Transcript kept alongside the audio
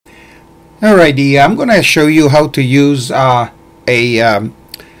Alrighty, I'm going to show you how to use a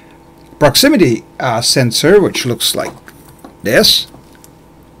proximity sensor, which looks like this.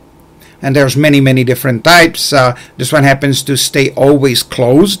 And there's many different types. This one happens to stay always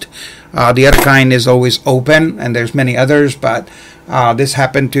closed. The other kind is always open, and there's many others, but this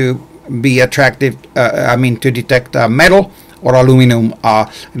happened to be attractive, to detect metal or aluminum.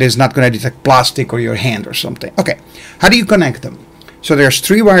 It is not going to detect plastic or your hand or something. Okay, how do you connect them? So there's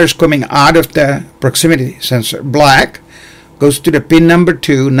 3 wires coming out of the proximity sensor. Black goes to the pin number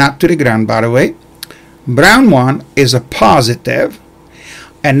 2, not to the ground, by the way. Brown one is a positive,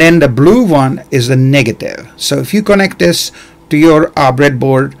 and then the blue one is a negative. So if you connect this to your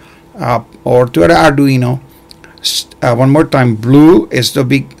breadboard or to the Arduino, one more time, blue is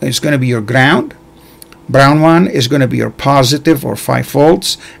going to be your ground. Brown one is going to be your positive, or 5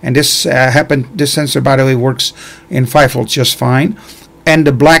 volts, and this sensor, by the way, works in 5 volts just fine. And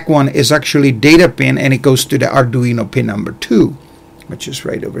the black one is actually data pin, and it goes to the Arduino pin number 2, which is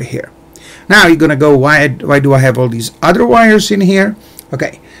right over here. Now you're going to go, why do I have all these other wires in here?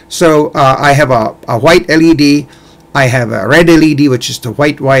 Okay, so I have a white LED, I have a red LED, which is the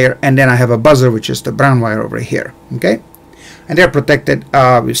white wire, and then I have a buzzer, which is the brown wire over here. Okay, and they're protected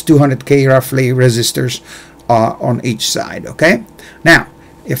with 200K roughly resistors on each side. Okay, now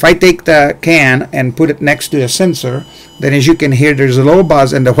if I take the can and put it next to the sensor, then as you can hear, there's a little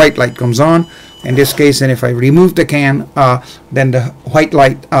buzz and the white light comes on in this case. And if I remove the can, then the white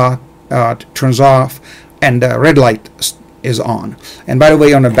light turns off and the red light is on. And by the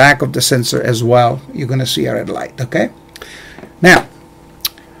way, on the back of the sensor as well, you're going to see a red light. Okay, now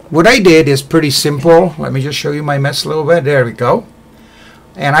what I did is pretty simple. Let me just show you my mess a little bit. There we go.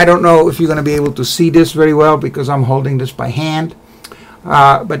 And I don't know if you're going to be able to see this very well because I'm holding this by hand.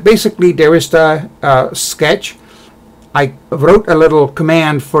 But basically, there is the sketch. I wrote a little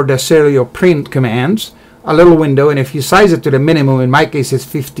command for the SERIAL.PRINT commands, a little window, and if you size it to the minimum, in my case it's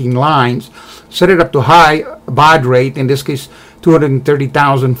 15 lines, set it up to high baud rate, in this case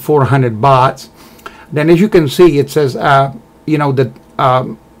 230,400 bauds. Then as you can see, it says, metal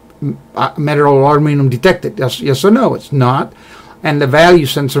or aluminum detected. Yes or no? It's not. And the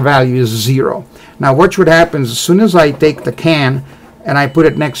sensor value is 0. Now what should happen is, as soon as I take the can and I put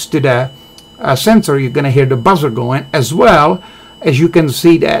it next to the sensor, you're going to hear the buzzer going, as well as you can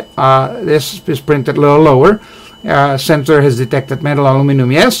see that this is printed a little lower. Sensor has detected metal,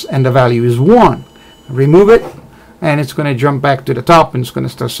 aluminum, yes, and the value is 1. Remove it, and it's going to jump back to the top, and it's going to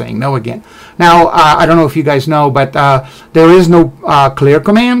start saying no again. Now, I don't know if you guys know, but there is no clear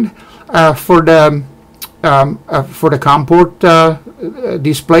command for the COM port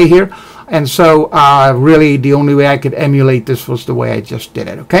display here, and so really the only way I could emulate this was the way I just did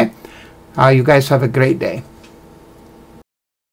it. Okay, you guys have a great day.